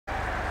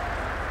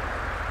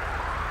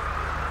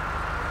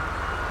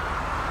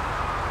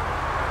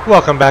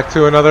Welcome back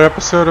to another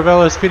episode of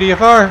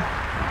LSPDFR.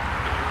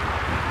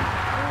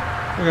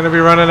 We're going to be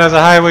running as a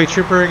highway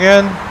trooper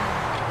again.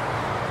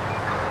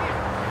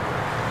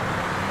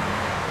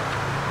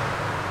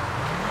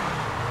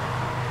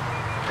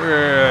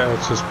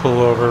 Let's just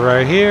pull over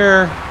right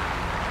here.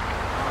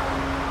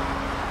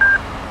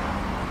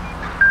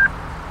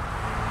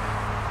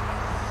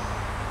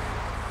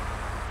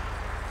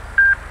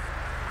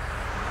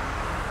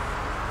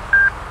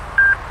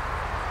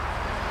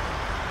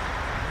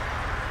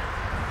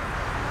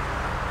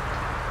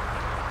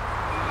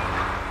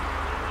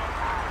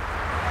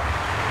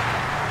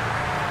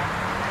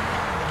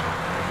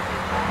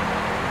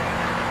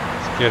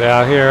 Get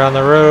out here on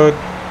the road.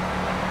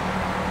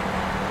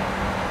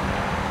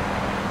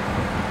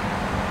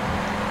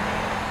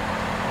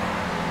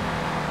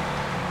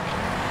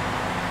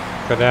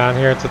 Go down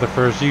here to the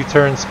first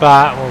U-turn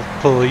spot. We'll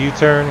pull a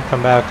U-turn,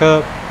 come back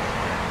up.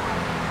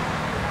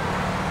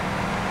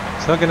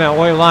 Tugging that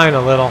white line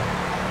a little.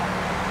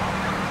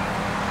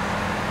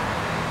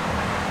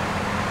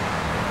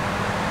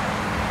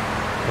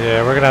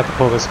 Yeah, we're gonna have to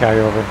pull this guy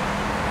over.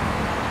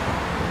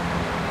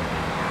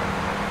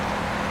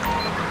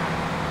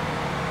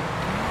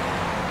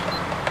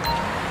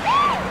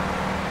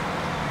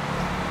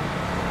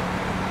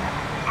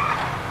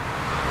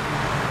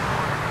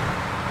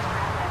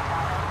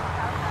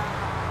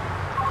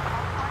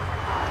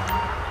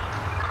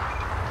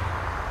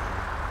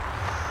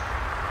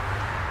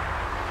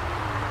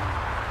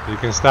 You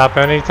can stop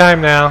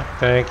anytime now.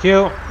 Thank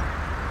you.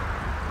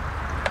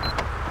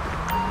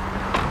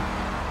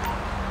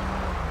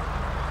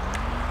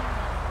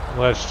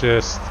 Let's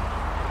just...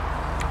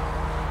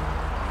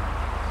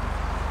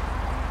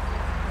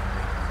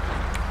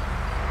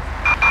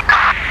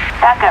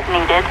 Backup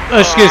needed.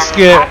 Let's just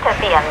get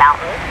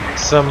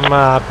some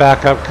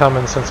backup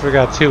coming since we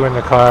got two in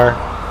the car.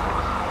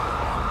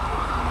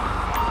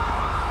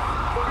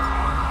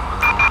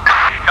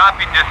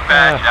 Copy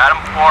dispatch. Adam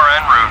 4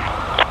 en route.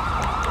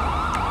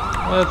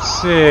 Let's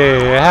see,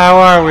 how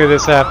are we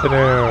this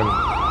afternoon?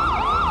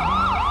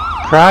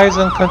 Cries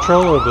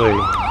uncontrollably.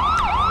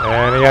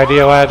 Any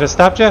idea why I just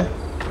stopped you?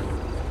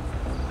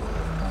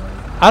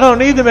 I don't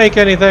need to make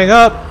anything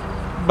up,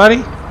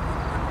 buddy.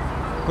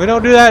 We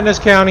don't do that in this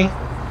county.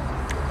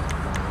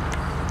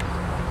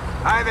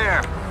 Hi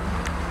there.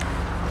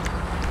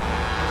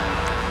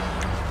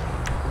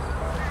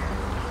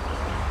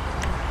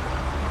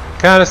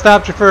 Kind of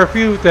stopped you for a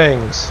few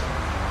things.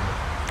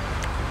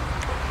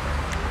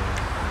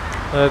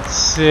 Let's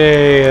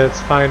see, let's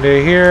find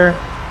it here.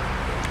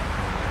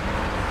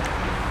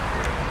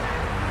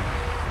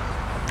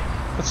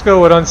 Let's go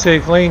with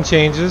unsafe lane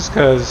changes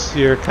because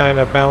you're kind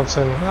of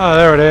bouncing. Oh,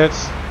 there it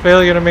is.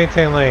 Failure to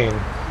maintain lane.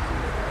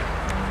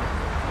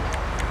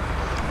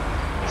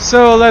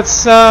 So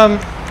let's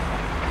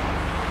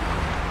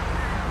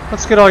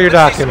get all your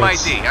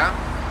documents. ID, huh?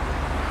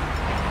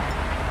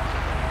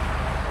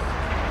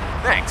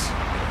 Thanks.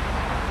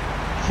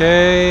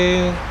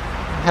 Okay.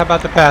 How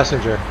about the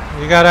passenger?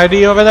 You got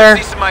ID over there?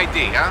 See some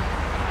ID, huh?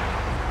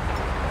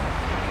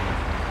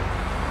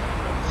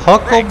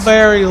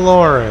 Huckleberry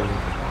Lauren.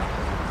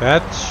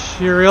 That's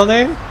your real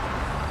name?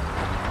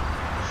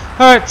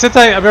 Alright, sit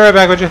tight. I'll be right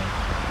back with you.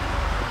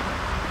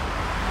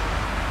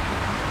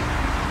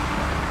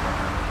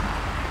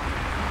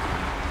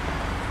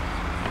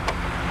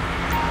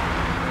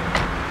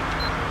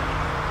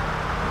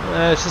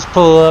 Let's just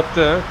pull up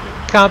the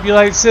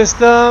CompuLite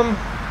system.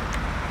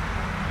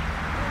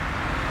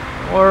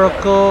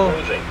 Oracle.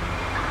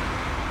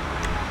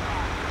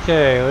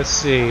 Okay, let's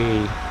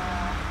see.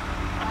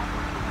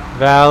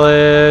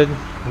 Valid.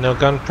 No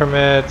gun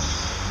permits.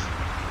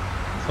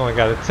 He's only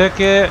got a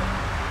ticket.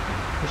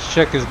 Let's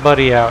check his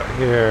buddy out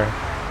here.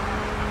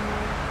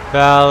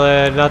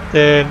 Valid.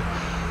 Nothing.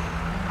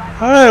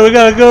 Alright, we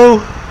gotta go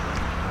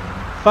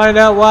find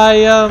out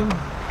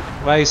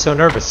why he's so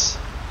nervous.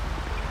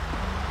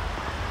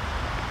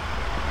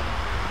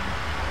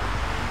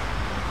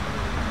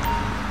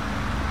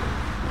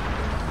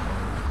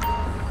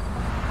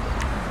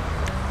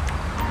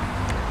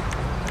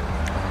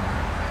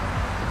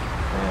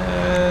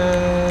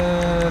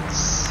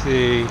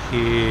 See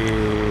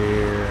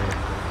here.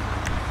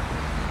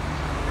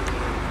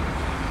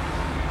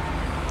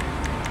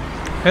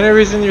 Any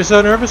reason you're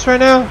so nervous right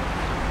now?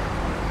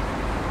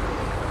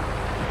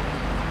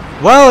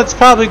 Well, it's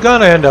probably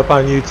gonna end up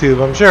on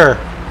YouTube, I'm sure.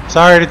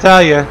 Sorry to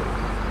tell you.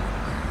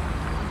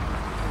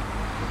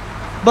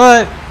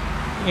 But,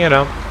 you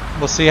know,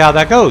 we'll see how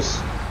that goes.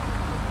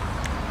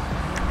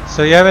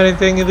 So you have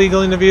anything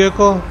illegal in the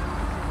vehicle?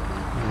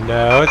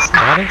 No, it's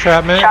not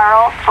entrapment.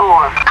 Charles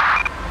 4.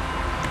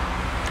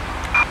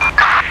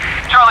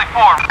 Charlie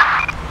 4.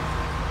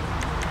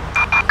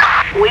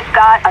 We've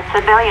got a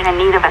civilian in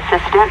need of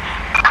assistance.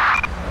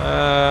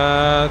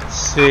 Let's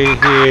see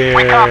here.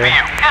 We copy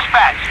you.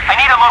 Dispatch, I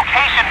need a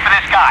location for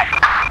this guy.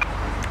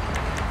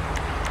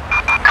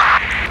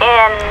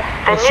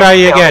 Let's try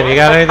you again. You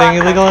got anything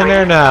illegal in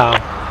there? No.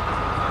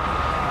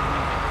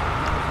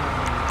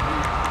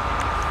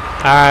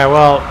 Alright,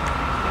 well,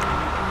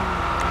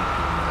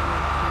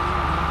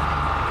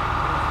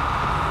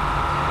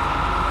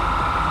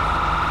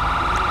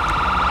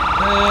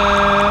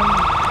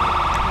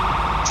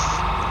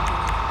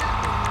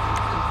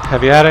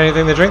 Have you had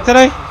anything to drink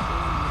today?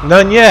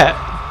 None yet.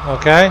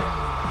 Okay.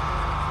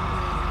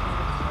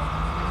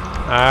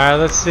 Alright,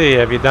 let's see.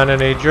 Have you done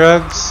any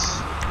drugs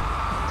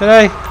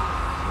today?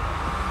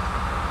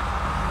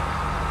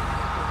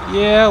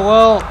 Yeah,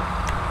 well,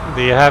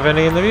 do you have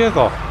any in the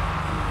vehicle?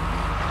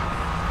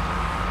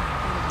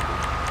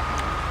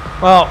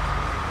 Well,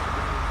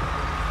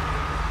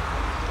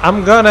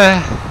 I'm gonna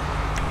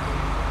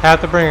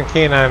have to bring a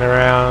canine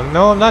around.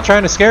 No, I'm not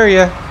trying to scare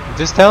you. I'm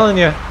just telling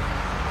you.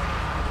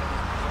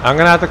 I'm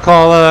gonna have to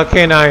call a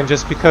canine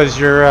just because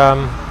you're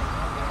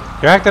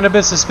acting a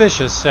bit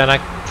suspicious, and I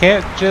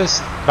can't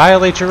just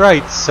violate your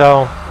rights.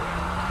 So,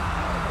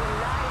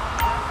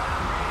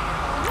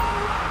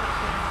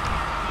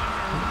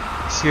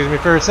 excuse me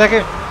for a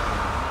second.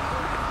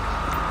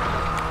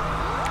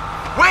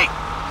 Wait!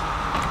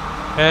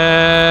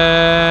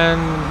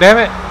 And damn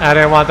it, I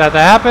didn't want that to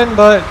happen,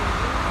 but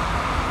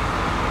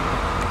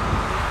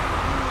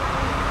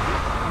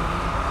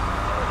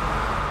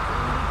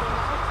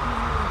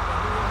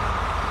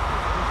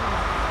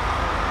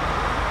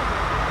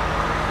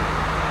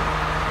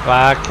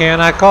why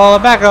can't I call a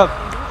backup?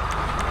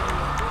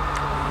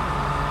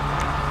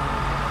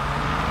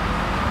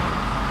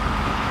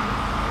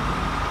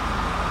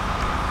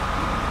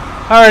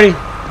 Alrighty,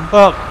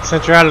 well,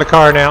 since you're out of the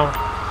car now,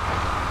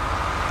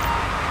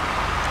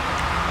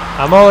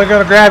 I'm only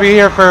going to grab you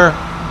here for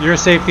your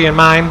safety and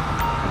mine.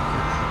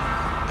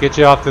 Get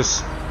you off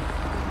this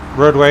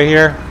roadway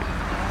here.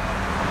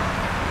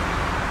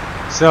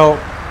 So,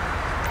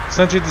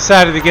 since you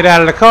decided to get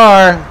out of the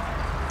car,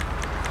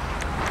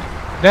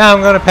 now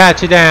I'm going to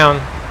pat you down.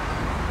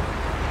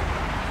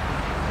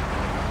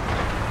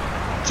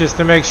 Just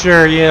to make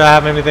sure you don't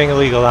have anything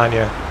illegal on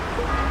you.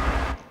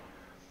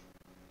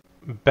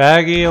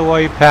 Baggie of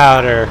white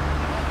powder.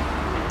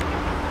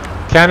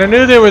 Kinda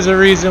knew there was a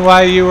reason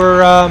why you were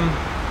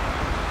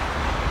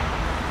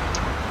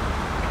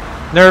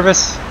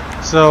nervous.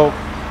 So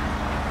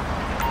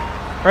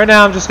right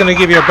now I'm just gonna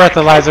give you a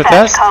breathalyzer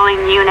test. Calling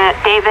unit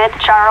David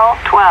Charles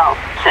 12.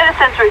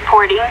 Citizens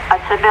reporting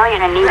a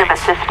civilian in need of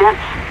assistance.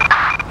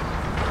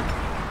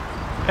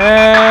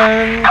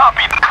 And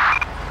Copy.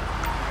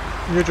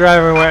 you're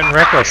driving wet and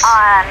reckless.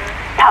 On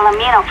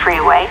Palomino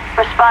Freeway.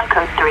 Respond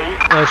code 3.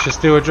 Let's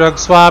just do a drug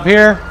swab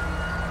here.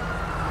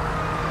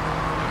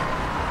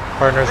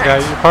 Partner's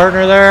got your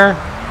partner there.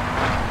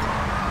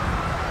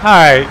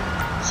 Alright,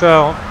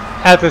 so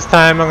at this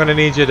time I'm going to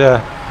need you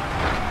to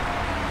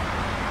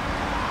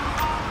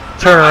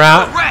turn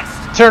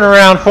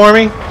around for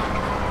me.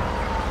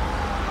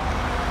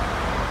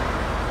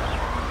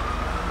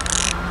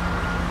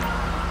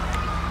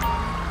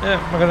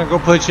 Yeah, we're going to go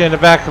put you in the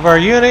back of our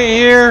unit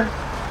here.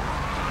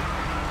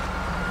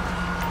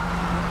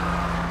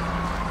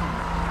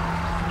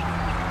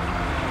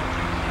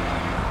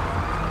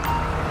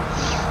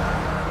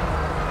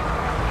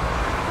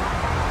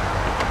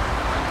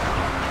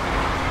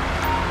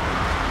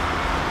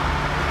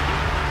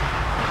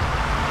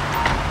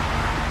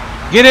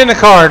 Get in the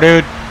car,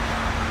 dude.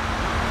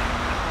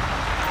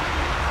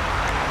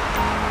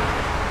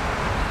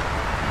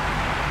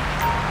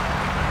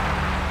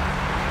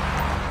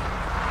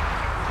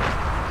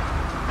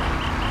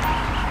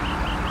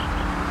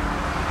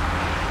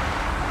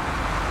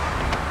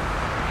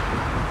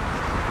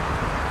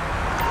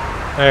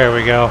 There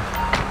we go.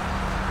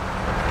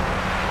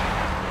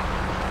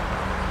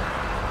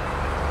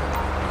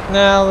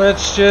 Now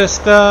let's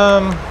just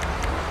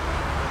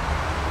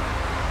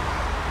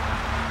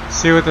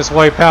see what this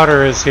white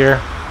powder is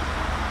here.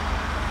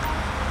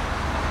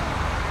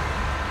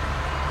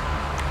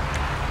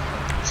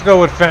 Let's go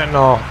with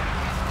fentanyl.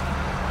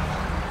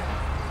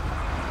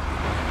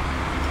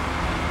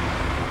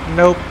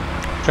 Nope.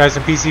 Try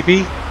some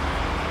PCP.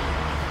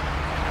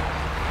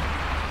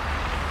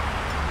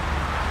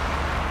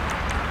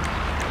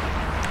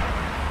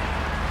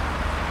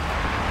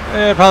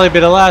 It'll probably be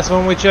the last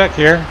one we check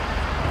here.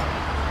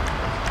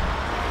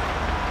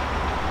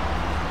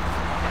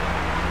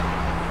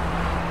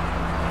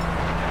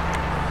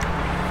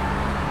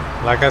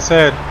 Like I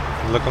said,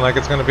 looking like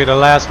it's going to be the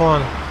last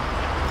one.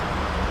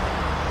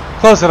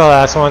 Close to the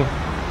last one.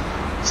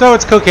 So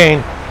it's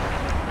cocaine.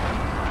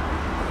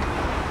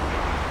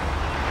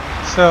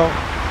 So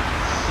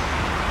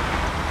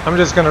I'm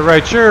just going to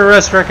write your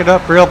arrest record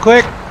up real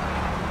quick.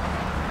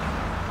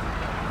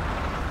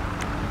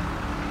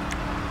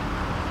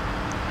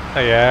 Oh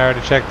yeah, I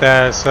already checked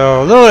that.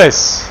 So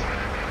Lewis,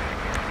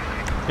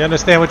 you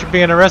understand what you're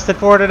being arrested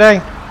for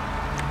today?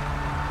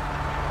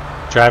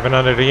 Driving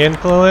under the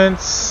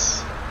influence.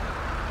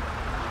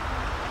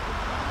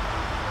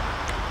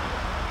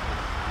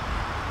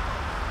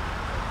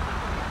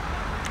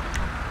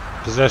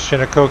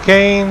 Possession of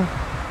cocaine.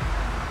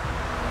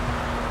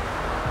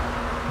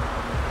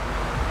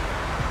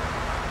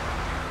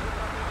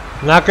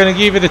 I'm not going to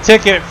give you the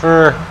ticket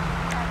for,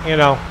 you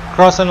know,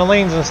 crossing the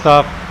lanes and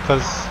stuff,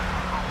 because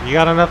you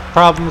got enough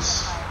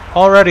problems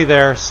already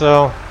there.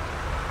 So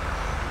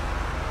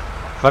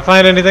if I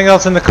find anything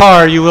else in the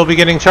car, you will be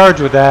getting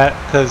charged with that,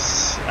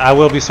 because I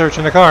will be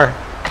searching the car.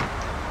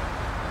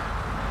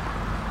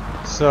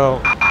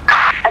 So,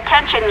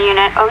 Attention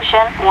Unit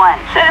Ocean 1.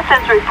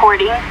 Citizens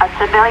reporting a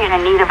civilian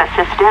in need of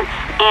assistance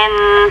in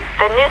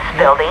the NIST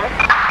building.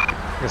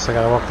 guess I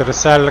gotta walk to the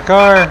side of the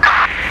car.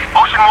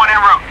 Ocean 1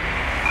 en route.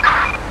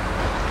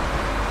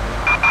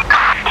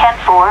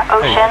 10-4,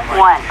 Ocean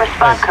 1.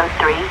 Respond Nice. code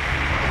 3.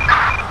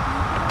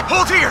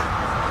 Hold here.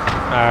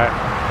 Alright.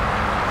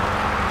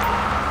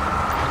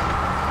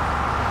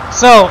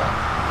 So,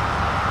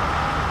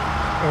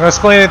 I'm gonna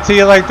explain it to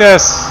you like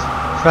this.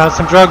 Found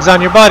some drugs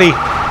on your buddy.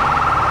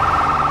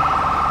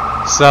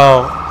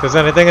 So, if there's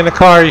anything in the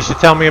car, you should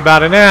tell me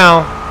about it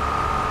now.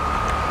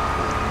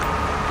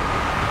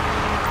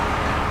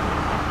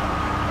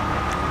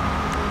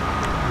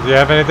 Do you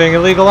have anything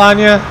illegal on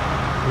you?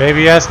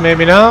 Maybe yes,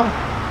 maybe no?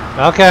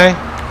 Okay.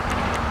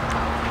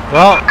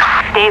 Well,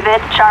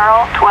 David,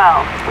 Charles,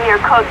 12. We are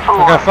code 4.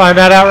 we're gonna find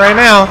that out right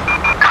now.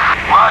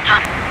 Roger.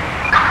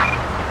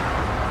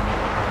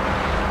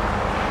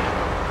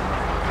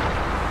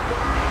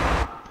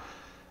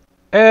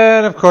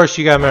 And of course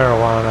you got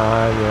marijuana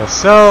on you,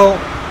 so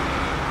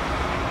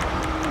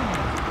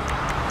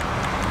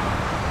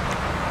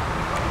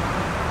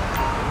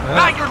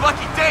Not your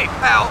lucky day,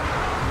 pal.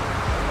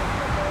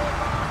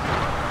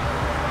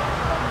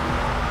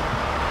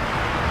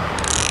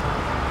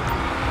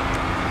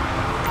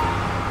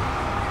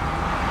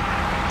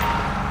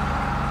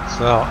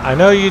 so I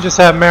know you just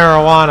have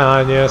marijuana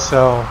on you,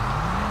 so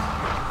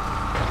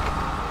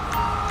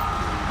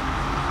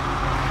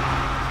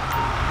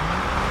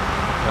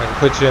I can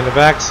put you in the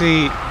back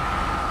seat.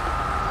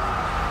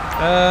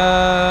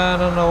 I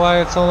don't know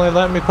why it's only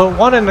letting me put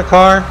one in the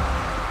car.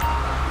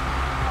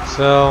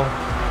 So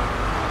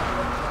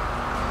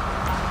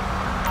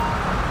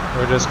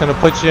we're just gonna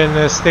put you in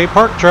the state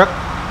park truck.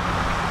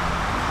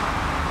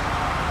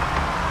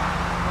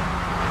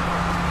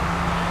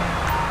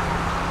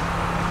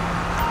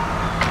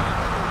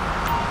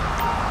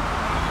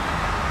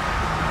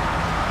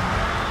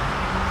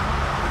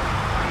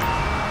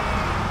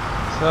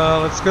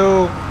 So let's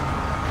go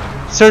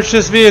search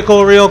this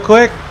vehicle real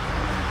quick.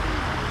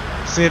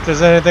 See if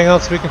there's anything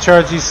else we can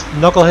charge these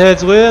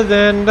knuckleheads with,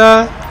 and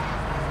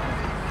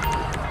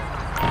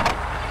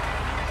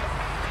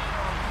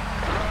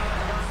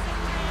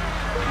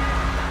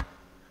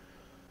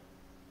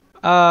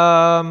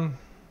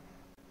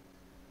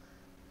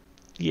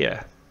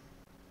yeah.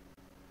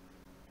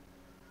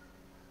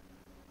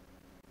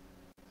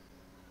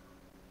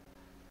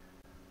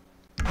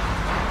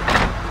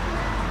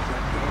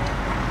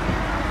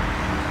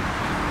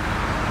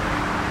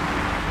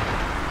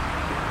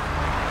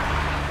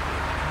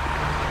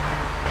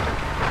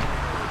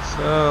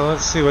 So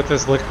let's see what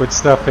this liquid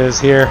stuff is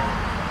here.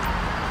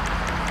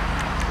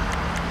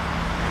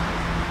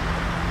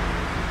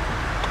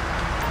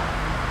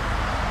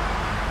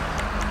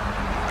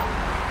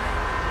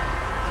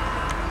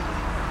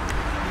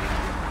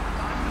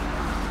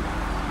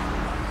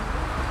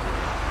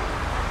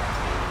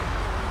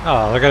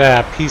 Oh, look at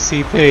that,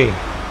 PCP.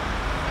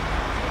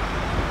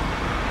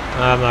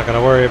 I'm not going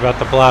to worry about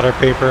the blotter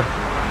paper.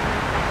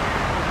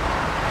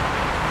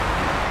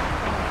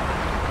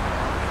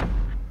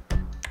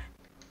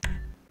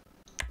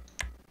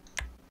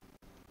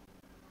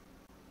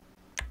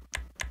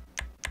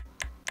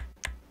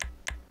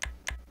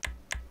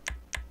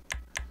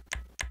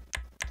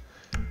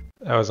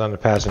 That was on the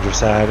passenger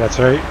side, that's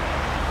right.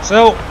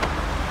 So,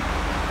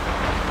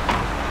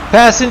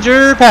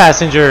 passenger.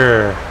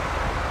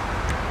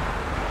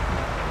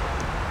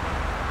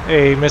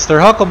 Hey, Mr.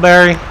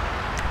 Huckleberry.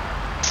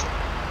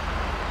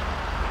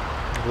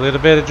 A little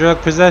bit of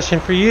drug possession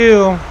for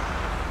you.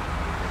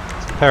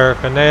 Some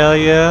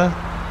paraphernalia.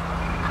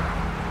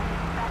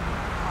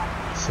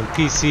 Some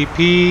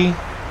PCP.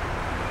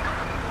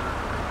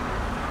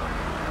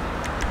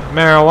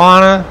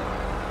 Marijuana.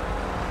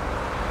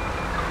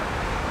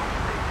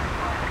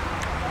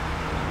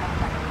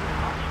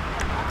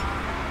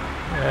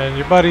 And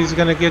your buddy's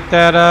gonna get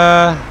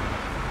that,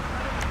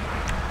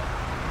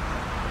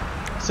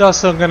 he's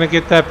also gonna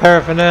get that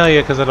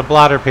paraphernalia because of the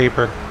blotter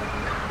paper.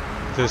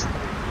 Just,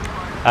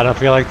 I don't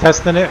feel like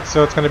testing it,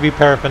 so it's gonna be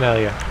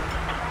paraphernalia.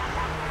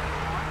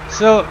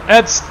 So,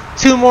 that's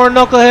 2 more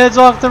knuckleheads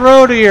off the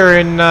road here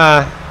in,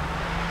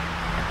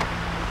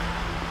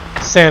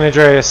 San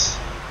Andreas.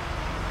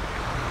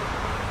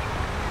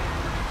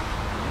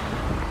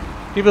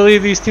 Do you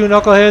believe these 2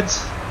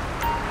 knuckleheads?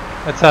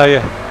 I tell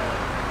you.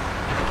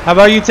 How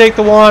about you take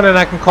the one and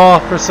I can call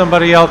for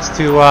somebody else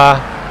to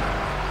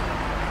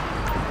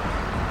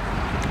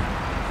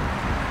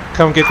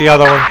come get the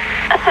other one.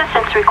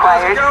 Assistance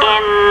required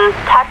in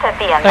Tata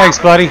Vienna. Thanks,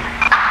 buddy.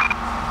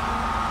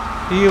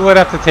 You would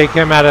have to take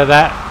him out of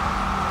that.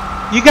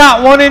 You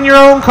got one in your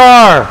own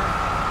car.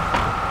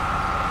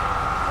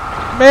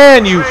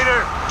 Man, you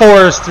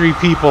forestry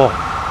people.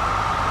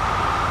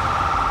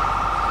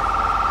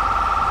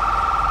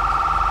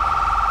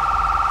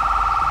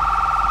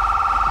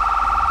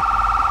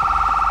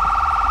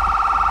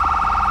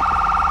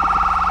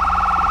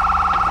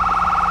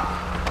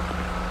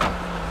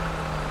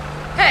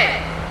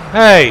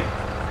 Hey!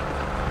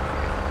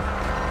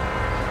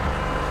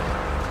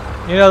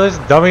 You know, this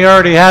dummy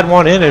already had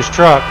one in his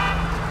truck.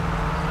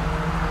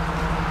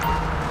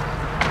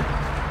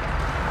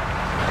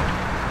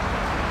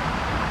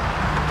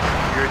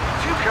 You're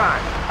too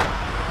kind.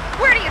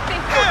 Where do you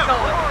think you're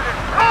going?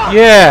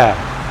 Yeah.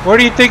 Where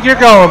do you think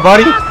you're going,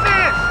 buddy? You're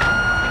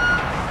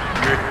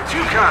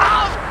too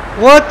kind.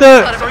 What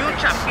the? Soy un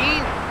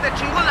chapín. Te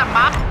chingo la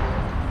map.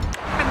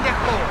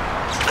 Pendejo.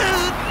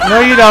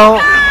 No, you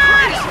don't.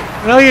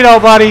 No, you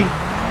don't, buddy.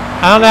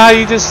 I don't know how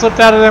you just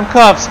slipped out of them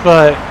cuffs,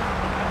 but...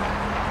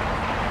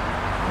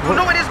 Tú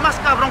no eres más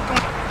cabrón que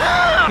un...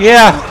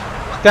 Yeah,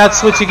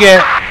 that's what you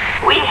get.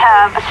 We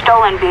have a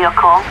stolen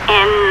vehicle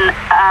in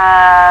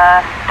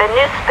the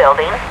NIST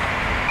building.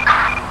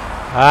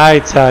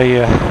 I tell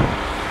you.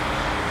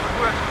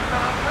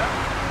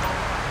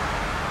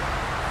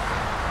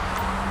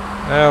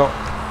 No.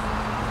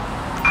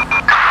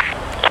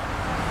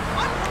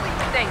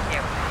 Thank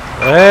you.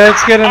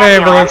 Let's get an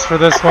ambulance for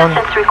this one.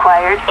 Assistance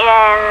required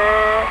in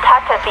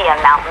Tatavia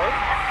Mountains.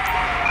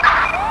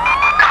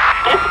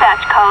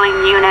 Dispatch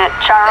calling unit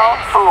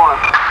Charles 4.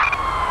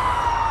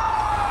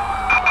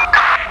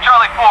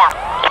 Charlie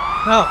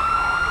 4. No.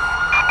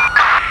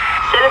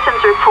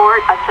 Citizens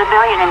report a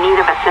civilian in need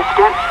of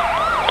assistance.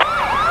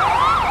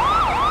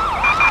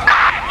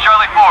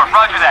 Charlie 4,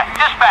 roger that.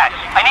 Dispatch,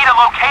 I need a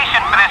location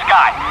for this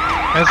guy.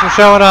 Thanks for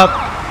showing up.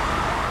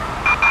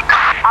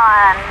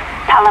 On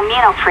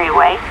Palomino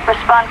Freeway,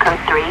 respond code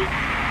 3.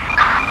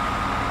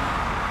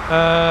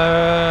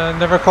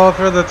 Never called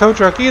for the tow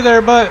truck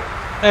either, but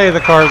hey,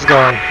 the car's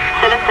gone.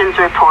 Citizens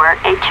report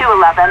a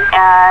 211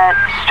 at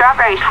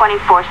Strawberry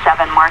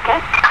 24/7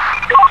 Market.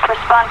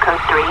 Respond code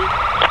 3.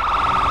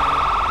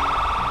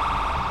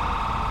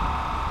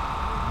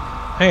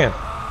 Hang on.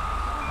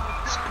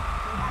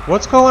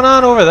 What's going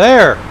on over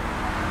there?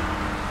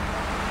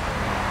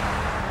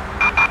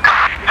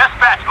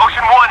 Dispatch,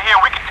 Ocean 1 here.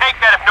 We can take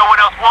that if no one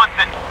else wants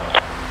it.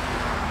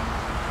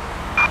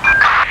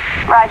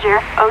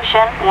 Roger,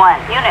 Ocean 1.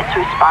 Units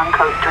respond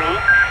code 3.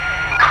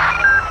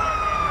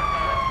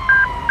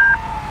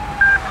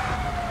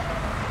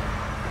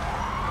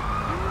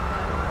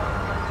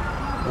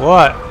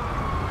 What?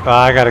 Oh,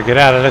 I gotta get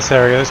out of this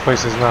area. This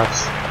place is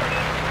nuts.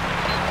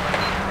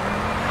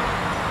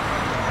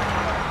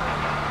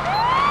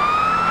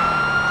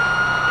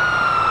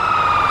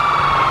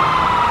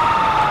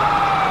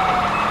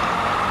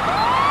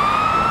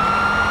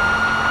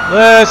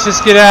 Let's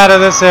just get out of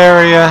this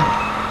area.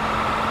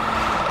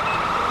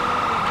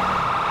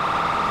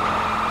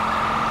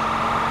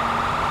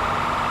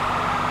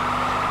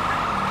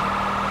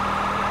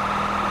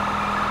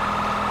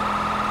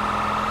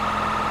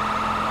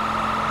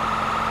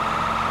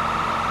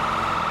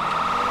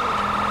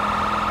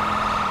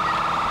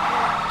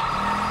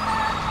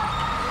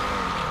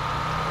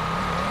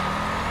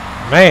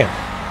 Man,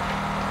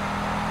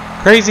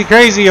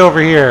 crazy over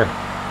here.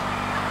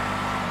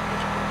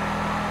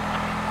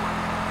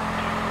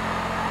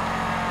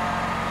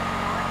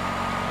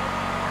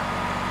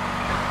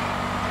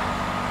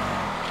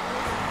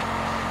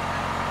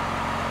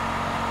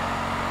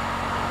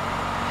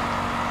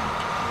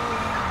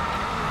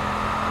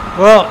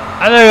 Well,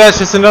 I think that's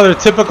just another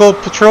typical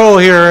patrol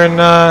here in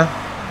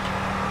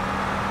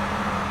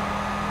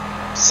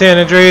San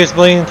Andreas,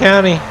 Blaine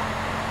County.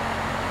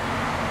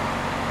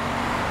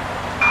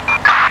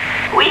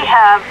 We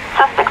have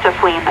suspects are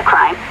fleeing the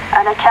crime.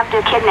 An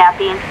attempted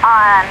kidnapping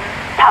on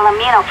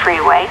Palomino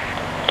Freeway.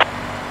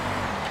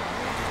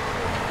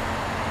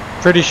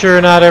 Pretty sure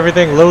not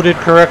everything loaded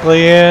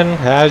correctly in,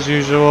 as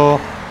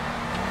usual.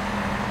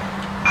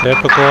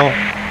 Typical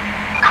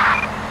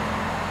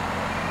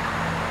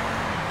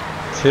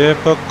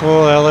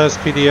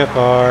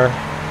LSPDFR.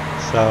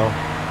 So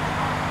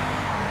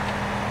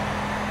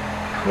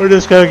we're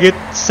just gonna get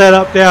set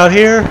up down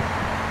here,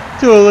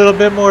 do a little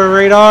bit more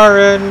radar,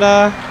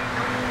 and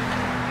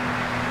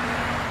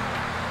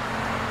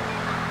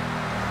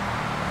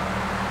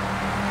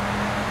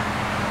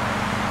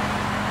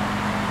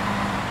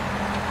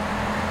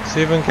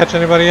see if we can catch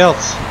anybody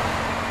else.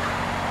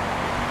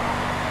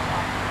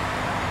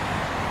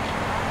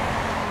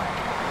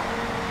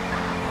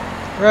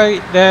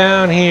 Right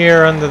down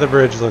here under the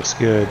bridge looks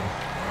good.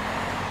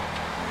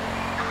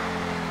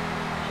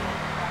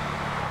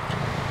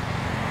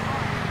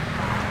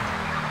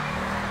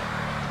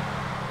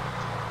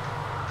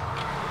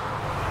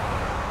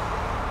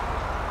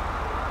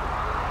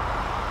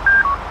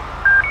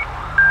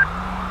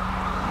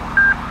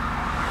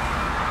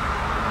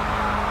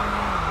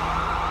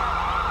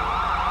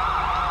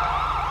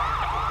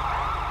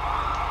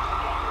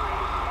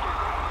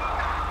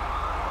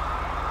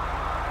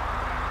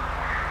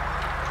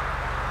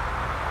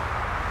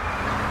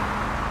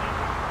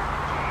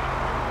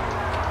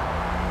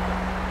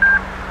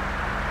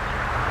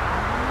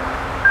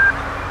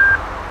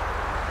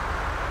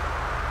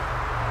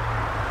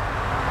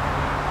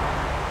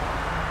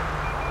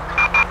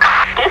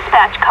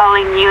 Dispatch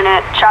calling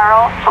unit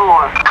Charles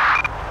 4.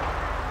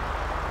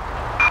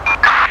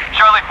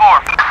 Charlie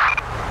 4.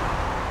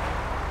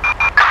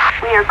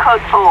 We are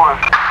code 4.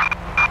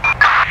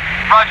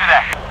 Roger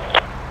that.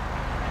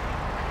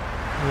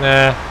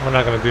 Nah, we're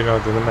not gonna do no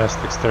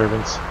domestic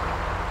disturbance.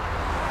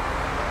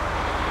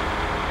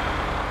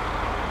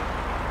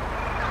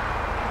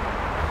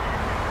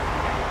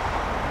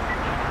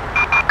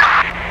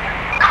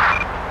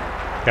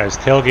 Guy's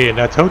tailgating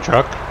that tow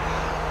truck.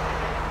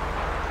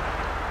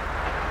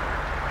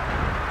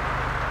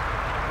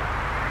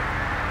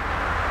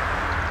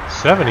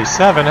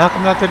 $77. How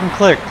come that didn't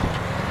click?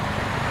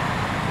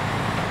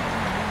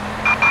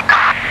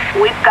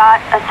 We've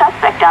got a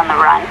suspect on the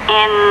run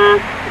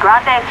in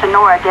Grande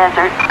Sonora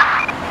Desert.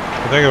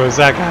 I think it was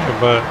that guy,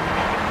 but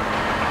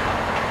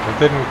it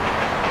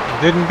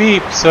didn't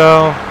beep,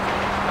 so.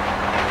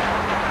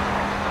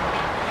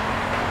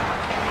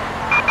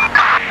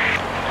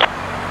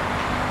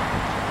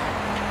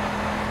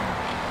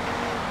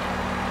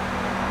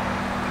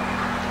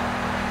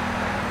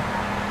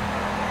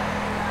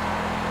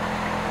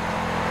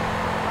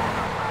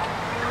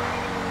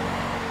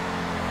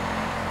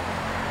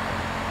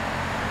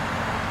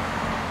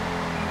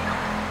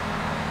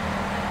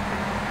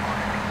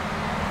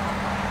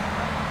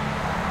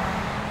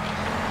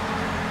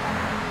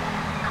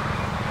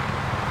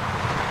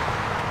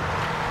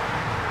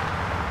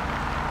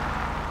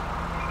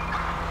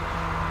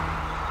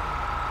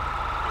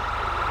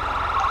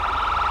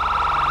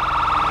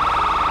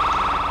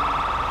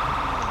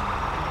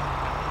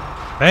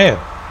 Man,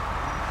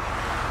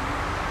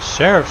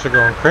 sheriffs are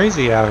going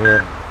crazy out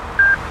here.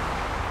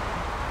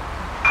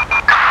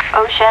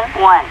 Ocean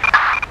 1.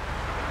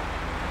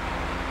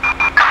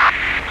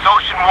 It's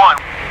Ocean 1.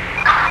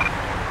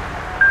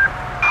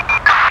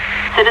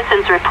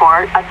 Citizens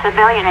report a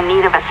civilian in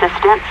need of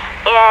assistance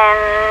in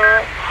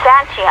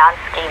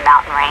Santiansky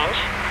Mountain Range.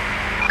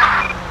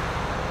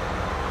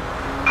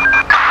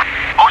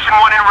 Ocean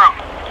 1 en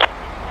route.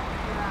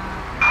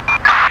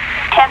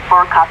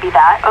 10-4, copy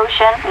that.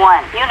 Ocean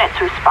 1. Units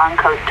respond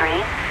code 3.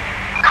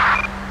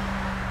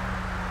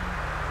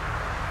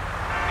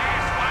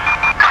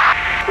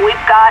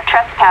 We've got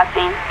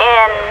trespassing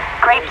in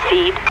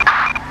Grapeseed.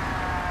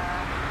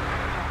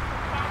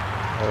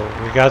 Oh,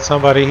 we got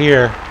somebody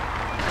here.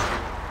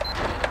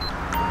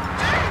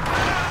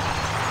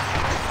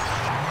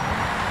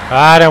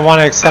 I didn't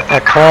want to accept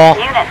that call.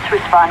 Units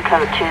respond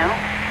code 2.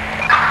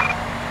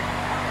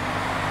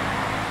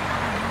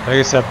 I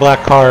guess that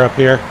black car up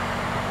here.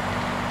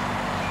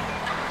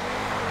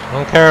 I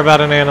don't care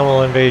about an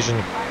animal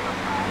invasion.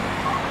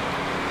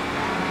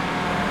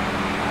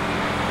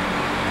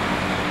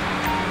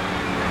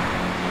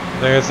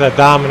 There's that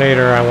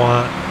Dominator I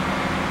want.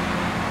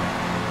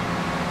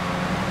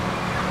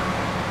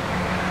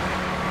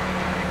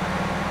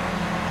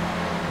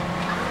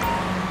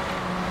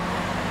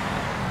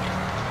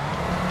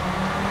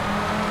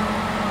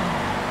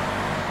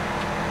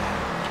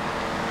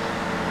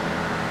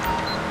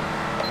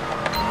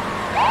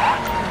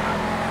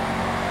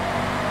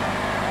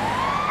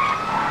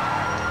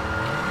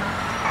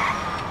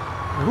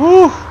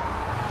 Woo!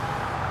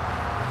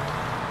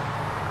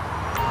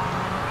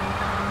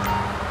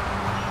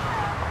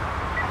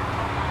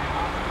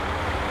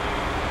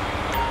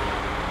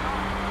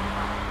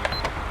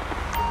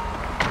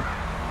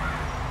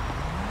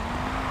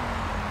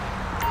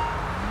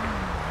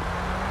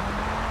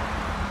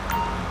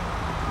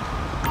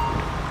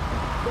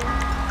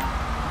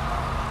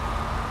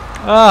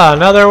 Ah,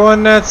 another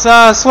one that's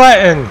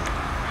sweating.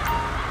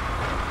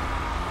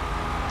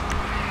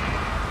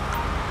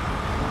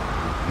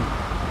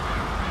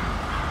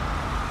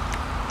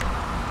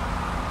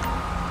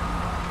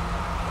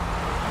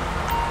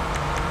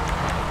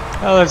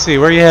 Oh, let's see,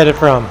 where are you headed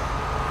from?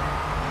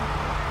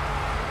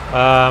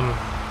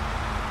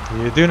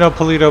 You do know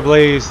Polito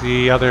Blaze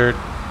the other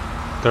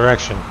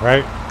direction,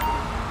 right?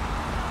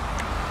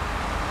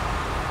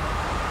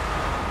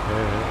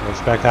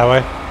 It's back that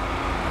way.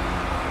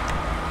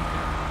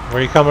 Where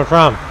are you coming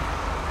from?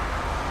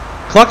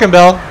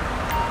 Cluckenbell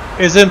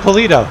is in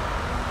Polito.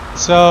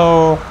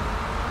 So,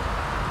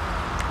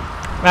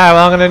 well,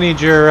 I'm gonna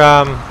need your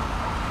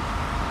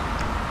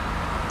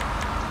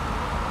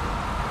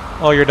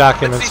all your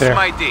documents here.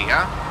 Let's see some ID,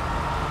 huh?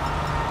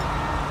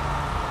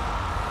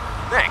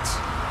 Thanks.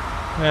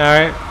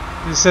 Alright.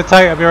 Just sit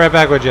tight, I'll be right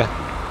back with you.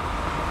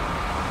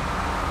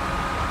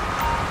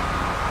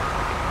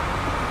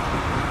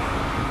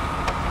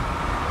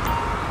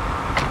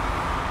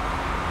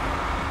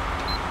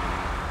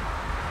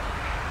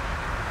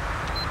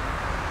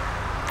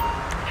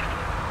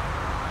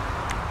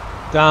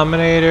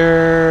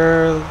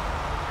 Dominator,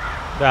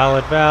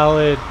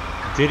 valid,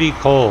 Diddy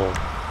Cole.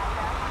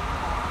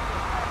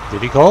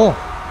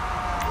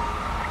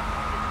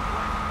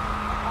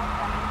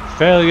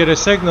 Failure to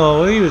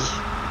signal. Well, he was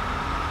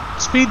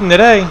speeding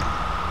today.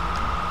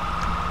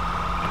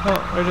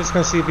 Oh, we're just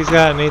gonna see if he's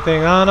got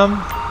anything on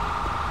him.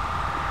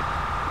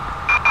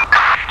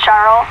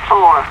 Charles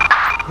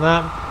 4.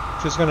 Nah,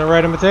 just gonna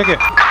write him a ticket.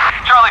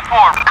 Charlie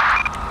 4.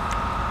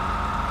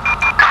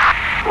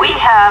 We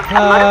have a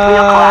motor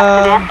vehicle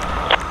accident.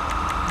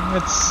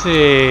 Let's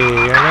see.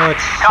 I know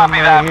it's Copy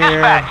somewhere that. here.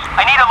 Dispatch.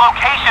 I need a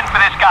location for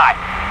this guy.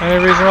 Any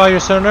reason why you're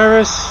so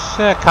nervous?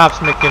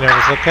 Cops make you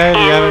nervous, okay? Do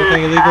you have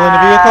anything illegal in the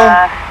vehicle?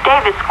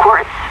 Davis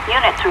Courts.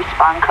 Units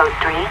respond code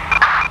 3.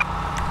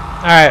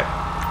 Alright.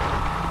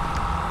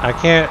 I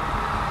can't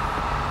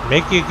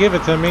make you give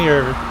it to me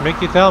or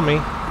make you tell me.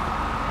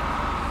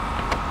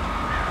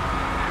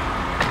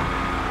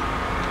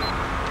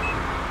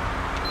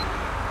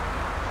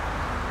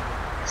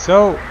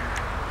 So,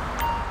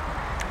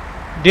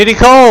 Diddy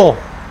Cole,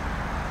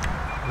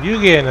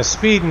 you getting a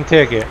speeding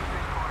ticket.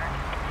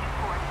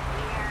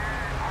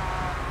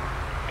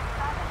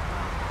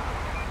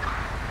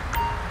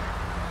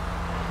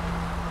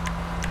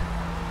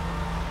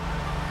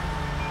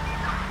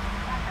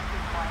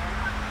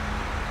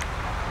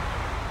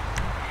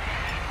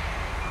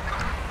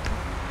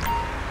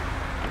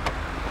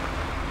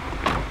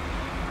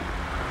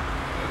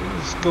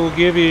 Let's go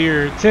give you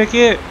your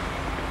ticket.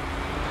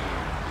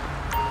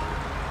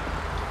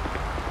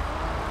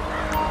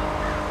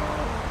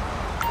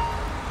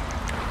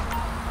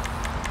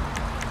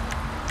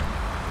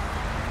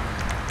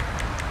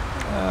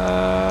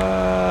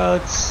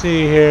 Let's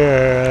see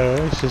here.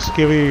 Let's just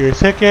give you your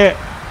ticket.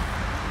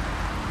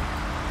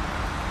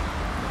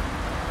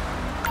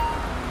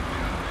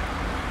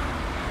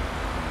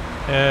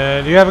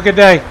 And you have a good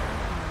day.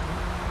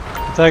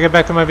 Until I get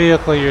back to my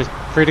vehicle, you're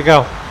free to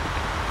go.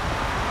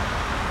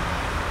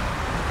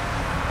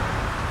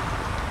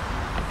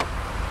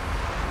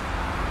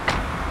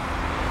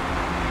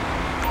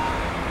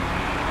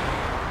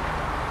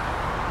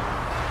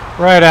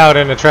 Right out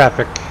into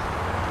traffic.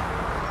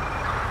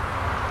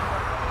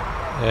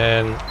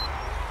 And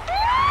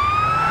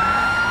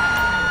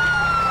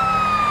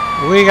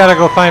we gotta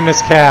go find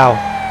this cow.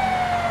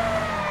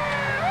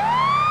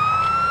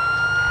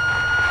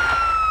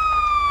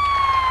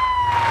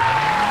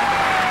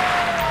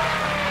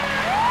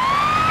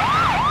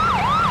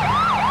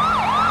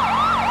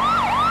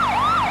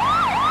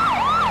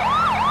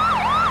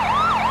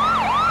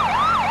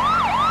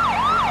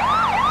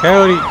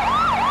 Coyote.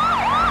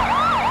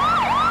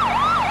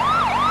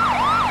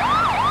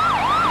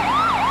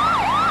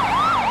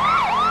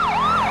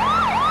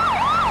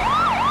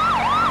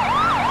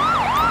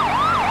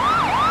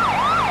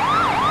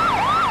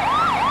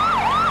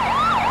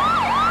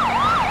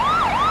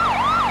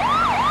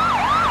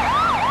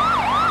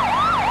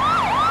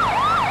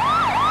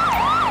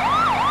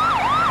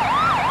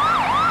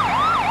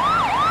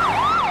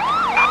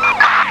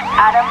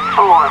 Item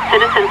 4.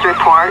 Citizens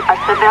report a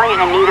civilian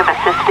in need of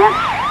assistance.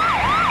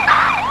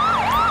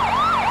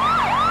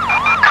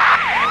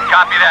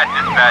 Copy that,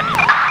 dispatch.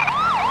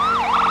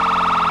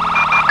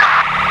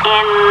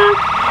 In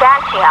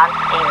Sancheon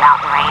Ski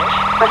Mountain Range.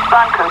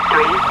 Respond code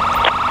 3.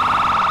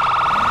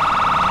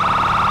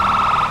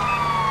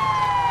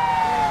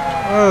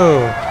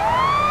 Oh.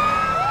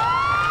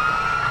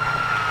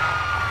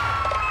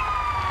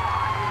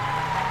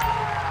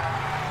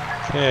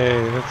 Okay,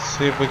 let's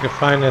see if we can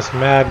find this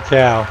mad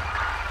cow.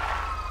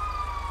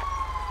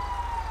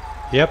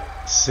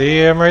 Yep, see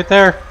him right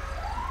there.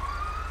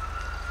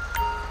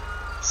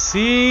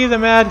 See the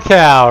mad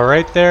cow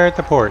right there at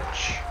the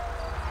porch.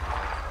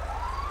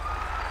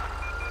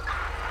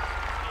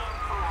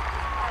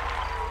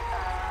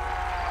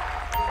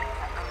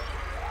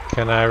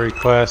 Can I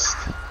request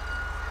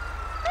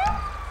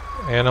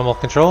animal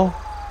control?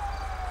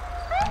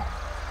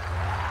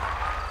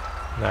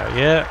 Not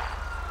yet.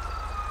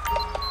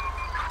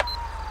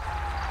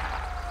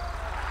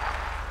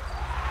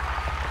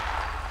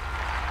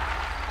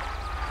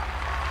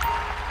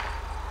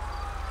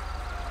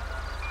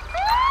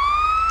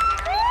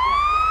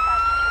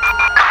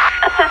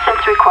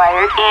 Assistance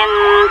required in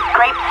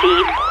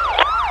grapeseed.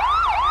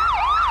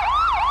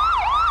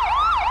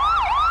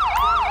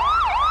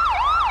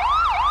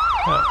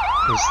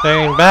 He's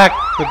staying back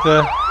with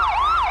the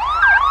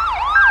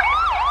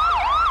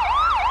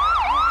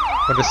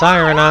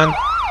siren on.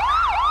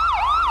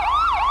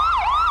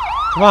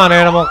 Come on,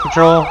 animal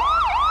control.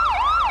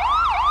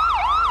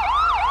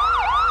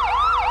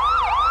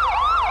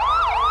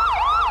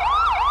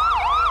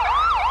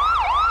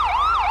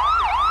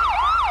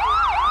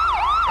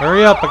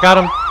 Hurry up, I got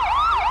him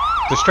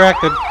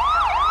distracted.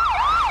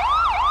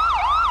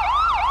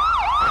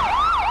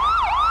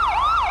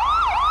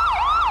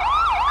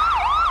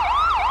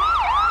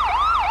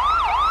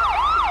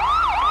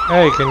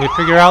 Hey, can you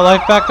figure out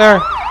life back there?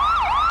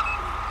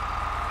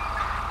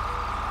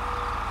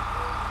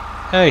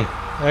 Hey,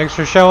 thanks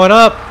for showing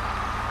up.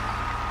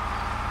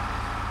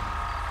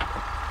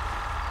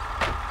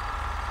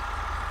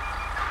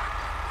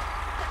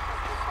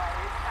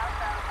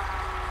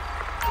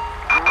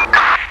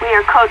 We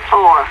are code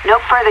 4. No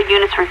further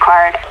units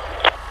required.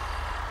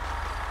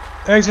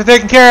 Thanks for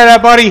taking care of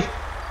that, buddy.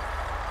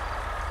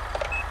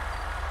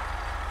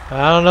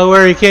 I don't know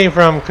where he came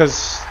from,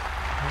 because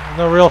there's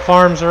no real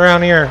farms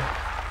around here.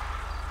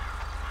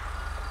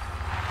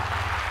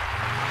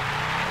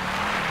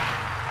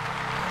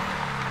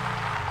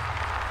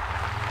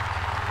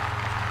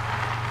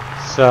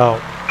 So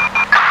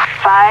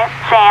 5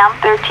 Sam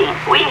 13.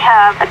 We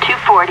have a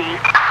 240.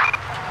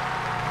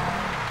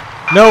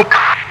 nope.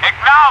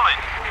 Acknowledge.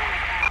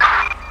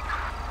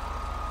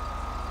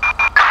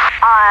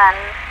 on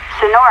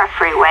Sonora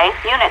Freeway.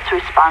 Units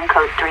respond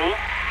code 3.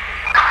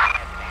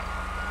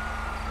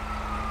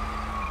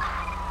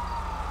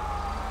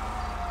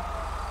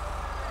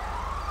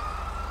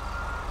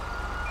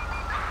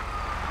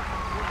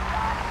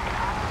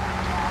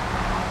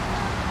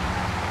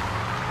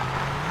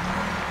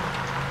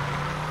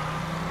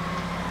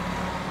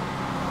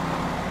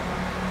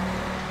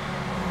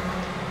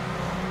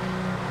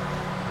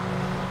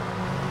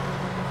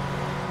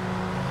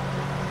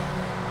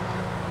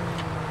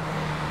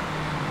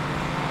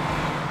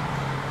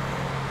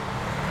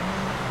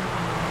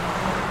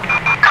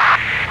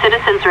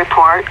 Citizens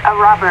report a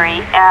robbery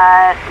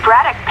at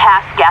Braddock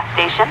Pass gas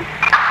station.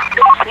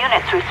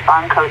 Units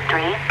respond code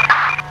 3.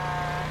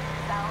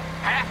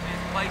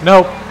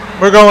 Nope,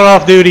 we're going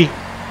off duty.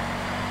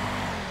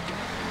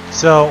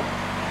 So,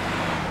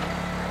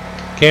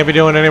 can't be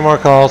doing any more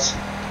calls.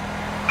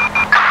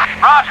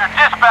 Roger,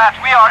 dispatch,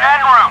 we are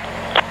en route.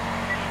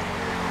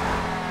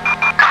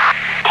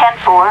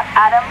 10-4,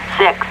 Adam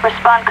 6,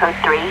 respond code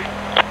 3.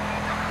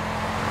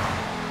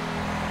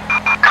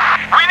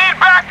 We need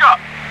backup.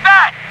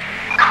 That.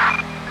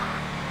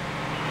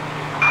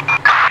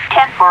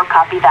 10-4,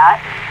 copy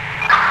that.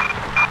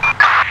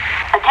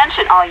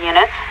 Attention all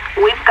units.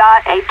 We've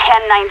got a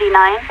 1099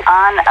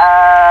 on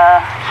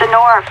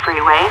Sonora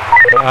Freeway.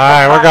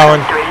 Alright, we're going.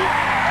 3.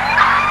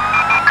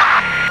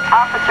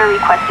 Officer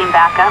requesting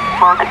backup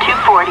for a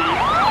 240.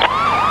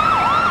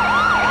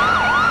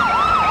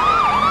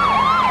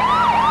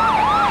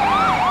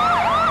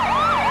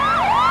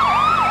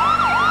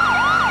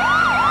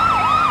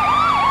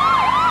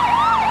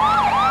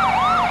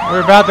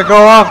 We're about to go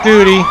off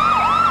duty.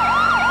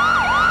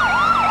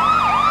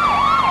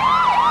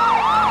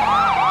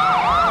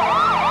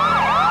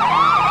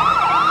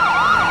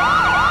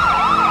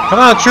 Come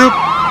on, troop.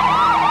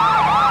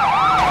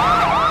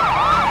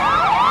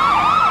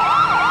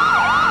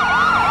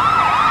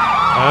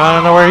 I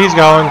don't know where he's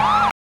going.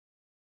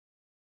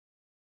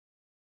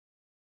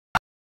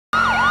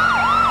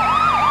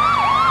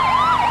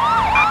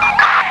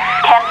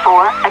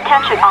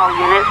 Attention all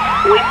units.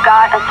 We've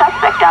got a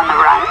suspect on the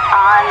run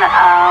on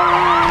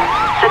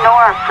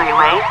Sonora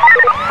Freeway.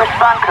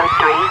 Respond code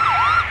 3.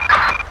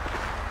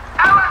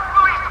 LS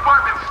Police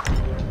Department.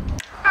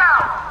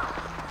 Down.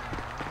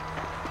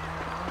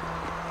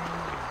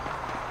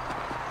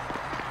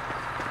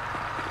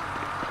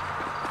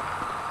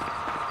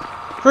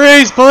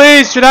 Freeze,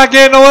 police! You're not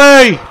getting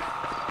away!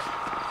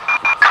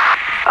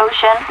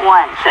 Ocean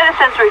 1.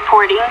 Citizens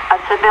reporting a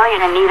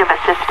civilian in need of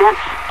assistance.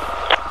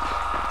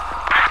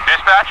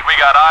 Dispatch, we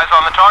got eyes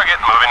on the target.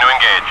 Moving to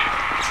engage.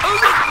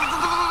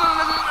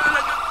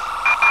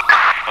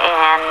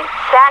 In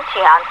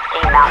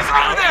Santiansky Mountain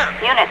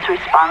Range. Units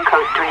respond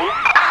code 3.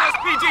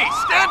 LSPD,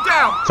 stand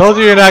down! Told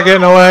you you're not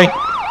getting away.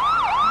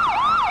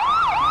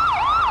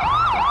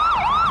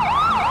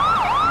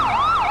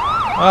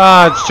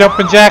 Ah, it's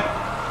jumping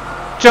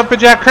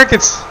jack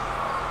crickets.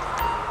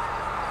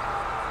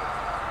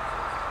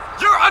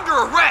 You're under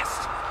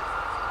arrest!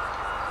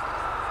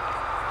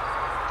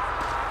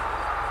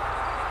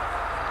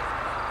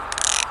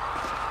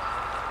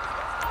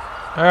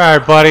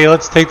 Alright, buddy,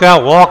 let's take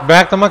that walk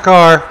back to my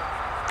car.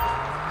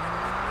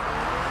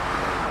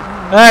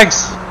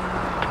 Thanks.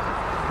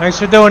 Thanks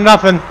for doing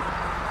nothing.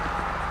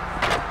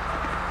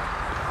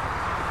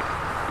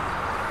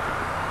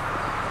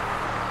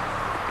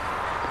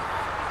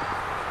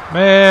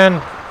 Man,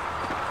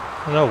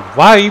 I don't know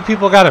why you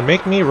people gotta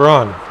make me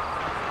run.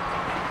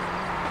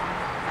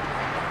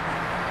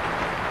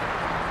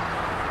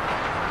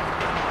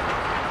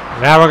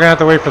 Now we're gonna have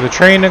to wait for the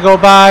train to go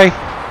by.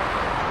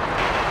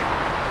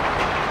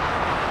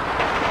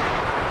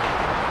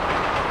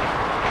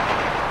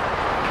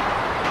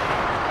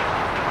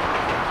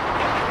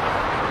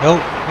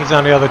 Nope, he's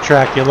on the other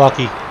track, you're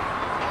lucky.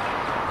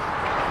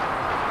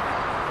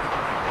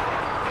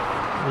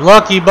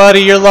 Lucky,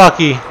 buddy, you're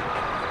lucky.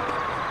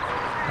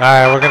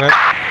 Alright, we're gonna...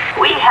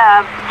 We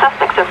have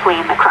suspects are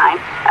fleeing the crime.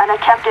 An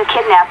attempted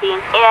kidnapping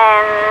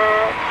in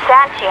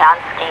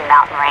Santiansky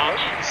Mountain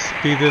Range.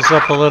 Speed this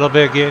up a little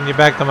bit, getting you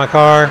back to my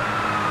car.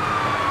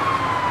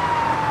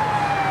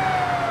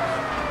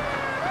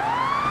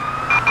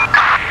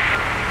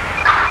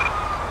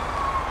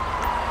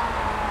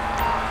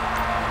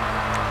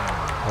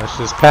 Let's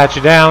just pat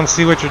you down,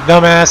 see what your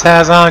dumbass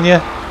has on you.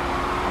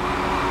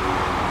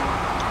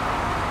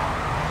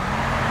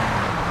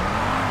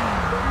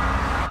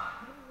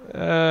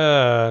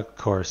 Of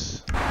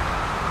course.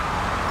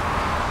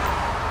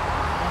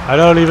 I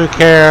don't even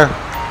care.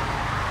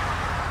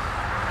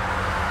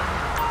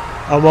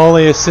 I'm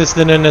only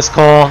assisting in this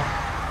call.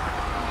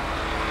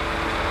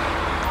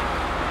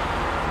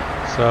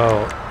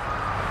 So,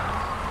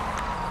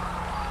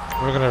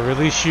 we're gonna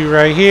release you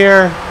right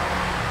here.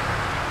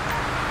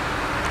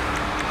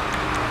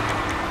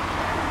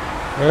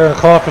 We're gonna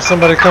call for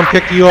somebody to come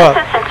pick you up.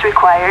 Assistance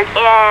required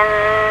in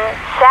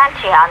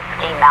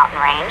Santiansky Mountain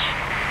Range.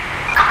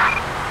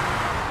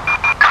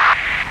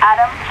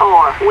 Adam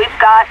 4, we've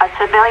got a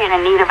civilian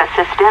in need of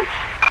assistance.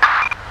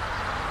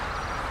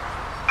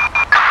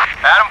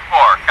 Adam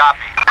 4,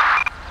 copy.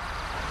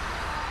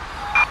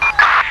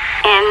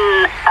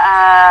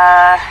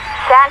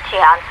 Comanche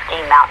on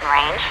Ski Mountain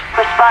Range.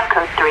 Respond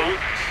code 3.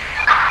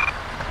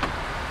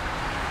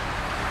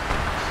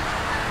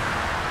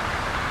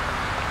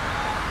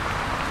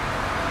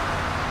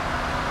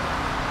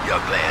 You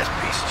ugly ass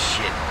piece of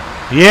shit.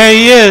 Yeah,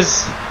 he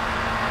is.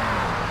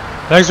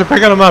 Thanks for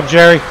picking him up,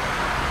 Jerry.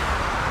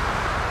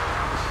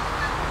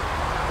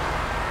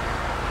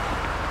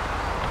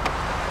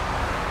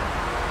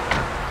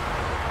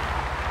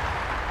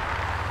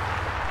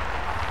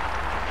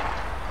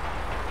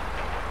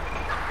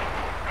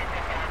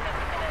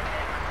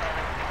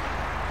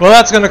 Well,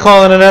 that's going to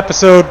call it an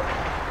episode,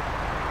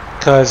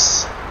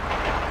 because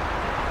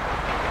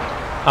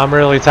I'm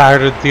really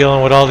tired of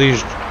dealing with all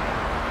these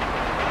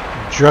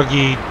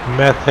druggy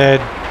meth head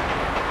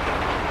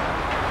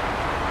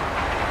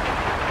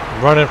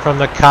running from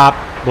the cop,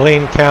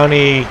 Blaine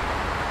County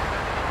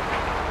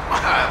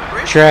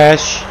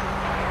trash.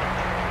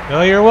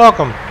 No, you're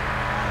welcome.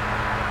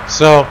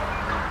 So,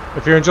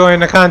 if you're enjoying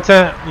the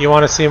content, you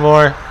want to see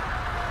more,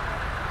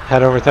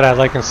 head over to that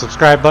like and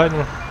subscribe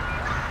button.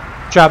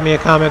 Drop me a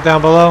comment down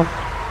below.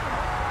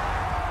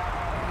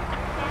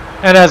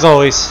 And as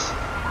always,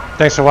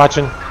 thanks for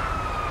watching.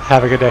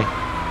 Have a good day.